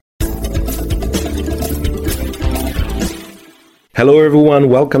Hello everyone,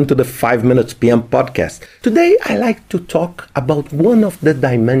 welcome to the 5 Minutes PM podcast. Today I like to talk about one of the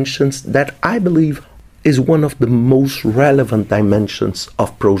dimensions that I believe is one of the most relevant dimensions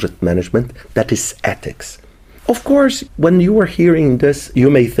of project management, that is ethics. Of course, when you are hearing this, you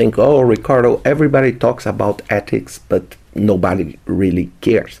may think, oh, Ricardo, everybody talks about ethics, but nobody really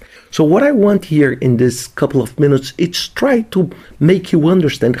cares. So what I want here in this couple of minutes is try to make you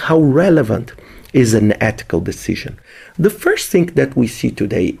understand how relevant is an ethical decision. The first thing that we see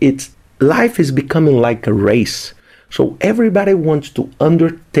today, it's life is becoming like a race. So everybody wants to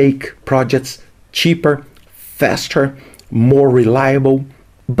undertake projects cheaper, faster, more reliable.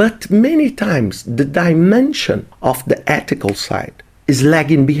 But many times the dimension of the ethical side is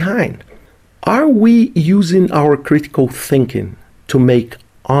lagging behind. Are we using our critical thinking to make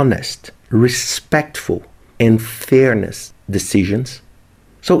honest, respectful, and fairness decisions?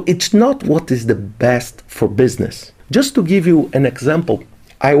 So it's not what is the best for business. Just to give you an example,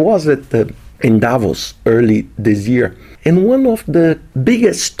 I was in Davos early this year, and one of the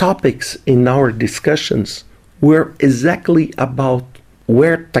biggest topics in our discussions were exactly about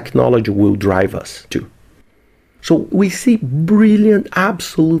where technology will drive us to. So we see brilliant,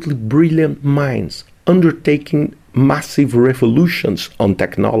 absolutely brilliant minds undertaking massive revolutions on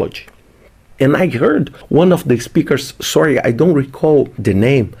technology. And I heard one of the speakers, sorry, I don't recall the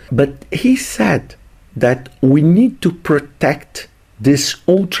name, but he said that we need to protect this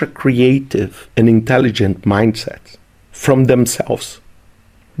ultra creative and intelligent mindset from themselves.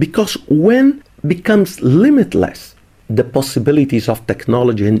 Because when it becomes limitless, the possibilities of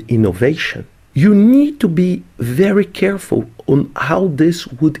technology and innovation, you need to be very careful on how this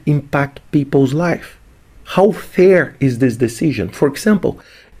would impact people's life. How fair is this decision? For example,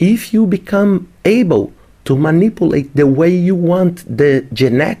 if you become able to manipulate the way you want the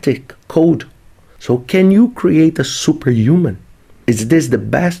genetic code, so can you create a superhuman? Is this the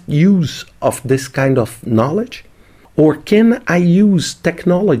best use of this kind of knowledge? Or can I use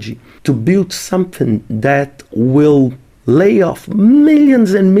technology to build something that will lay off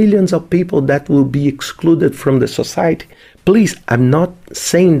millions and millions of people that will be excluded from the society? Please, I'm not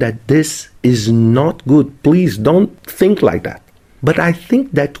saying that this is not good. Please don't think like that. But I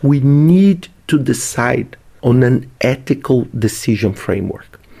think that we need to decide on an ethical decision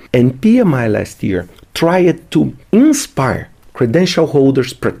framework. And PMI last year tried to inspire credential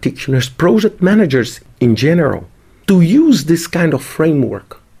holders, practitioners, project managers in general to use this kind of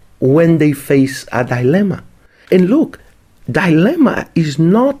framework when they face a dilemma. And look, dilemma is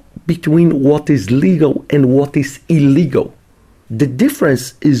not between what is legal and what is illegal. The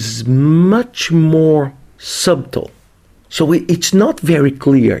difference is much more subtle. So it's not very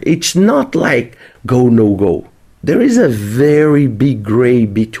clear. It's not like go, no go. There is a very big gray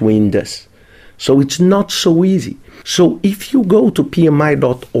between this. So it's not so easy. So if you go to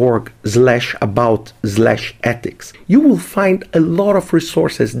pmi.org/about/ethics, you will find a lot of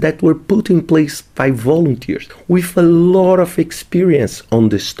resources that were put in place by volunteers with a lot of experience on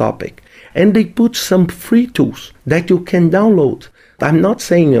this topic. And they put some free tools that you can download. I'm not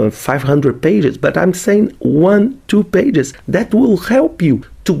saying 500 pages, but I'm saying 1-2 pages that will help you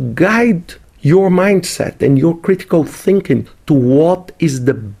to guide your mindset and your critical thinking to what is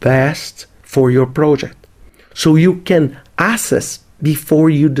the best for your project. So you can assess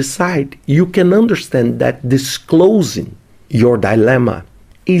before you decide. You can understand that disclosing your dilemma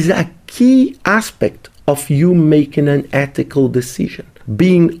is a key aspect of you making an ethical decision.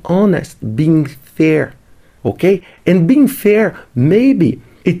 Being honest, being fair. Okay? And being fair, maybe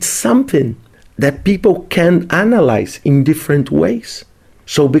it's something that people can analyze in different ways.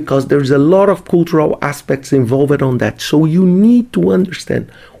 So because there's a lot of cultural aspects involved on that. So you need to understand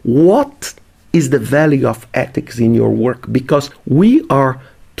what is the value of ethics in your work, because we are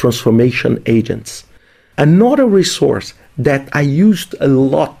transformation agents. Another resource that I used a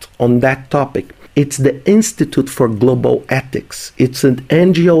lot on that topic, it's the Institute for Global Ethics. It's an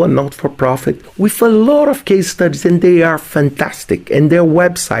NGO, a not-for-profit, with a lot of case studies, and they are fantastic. And their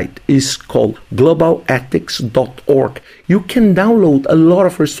website is called globalethics.org. You can download a lot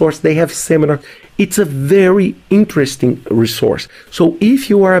of resources. They have seminars. It's a very interesting resource. So if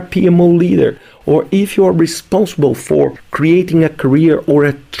you are a PMO leader, or if you are responsible for creating a career or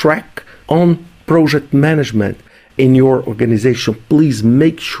a track on project management in your organization, please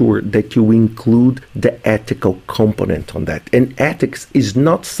make sure that you include the ethical component on that. And ethics is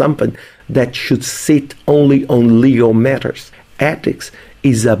not something that should sit only on legal matters. Ethics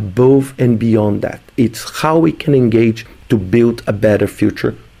is above and beyond that. It's how we can engage to build a better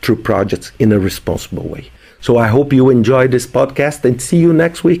future through projects in a responsible way. So I hope you enjoyed this podcast, and see you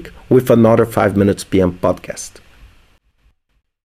next week with another 5 Minutes PM podcast.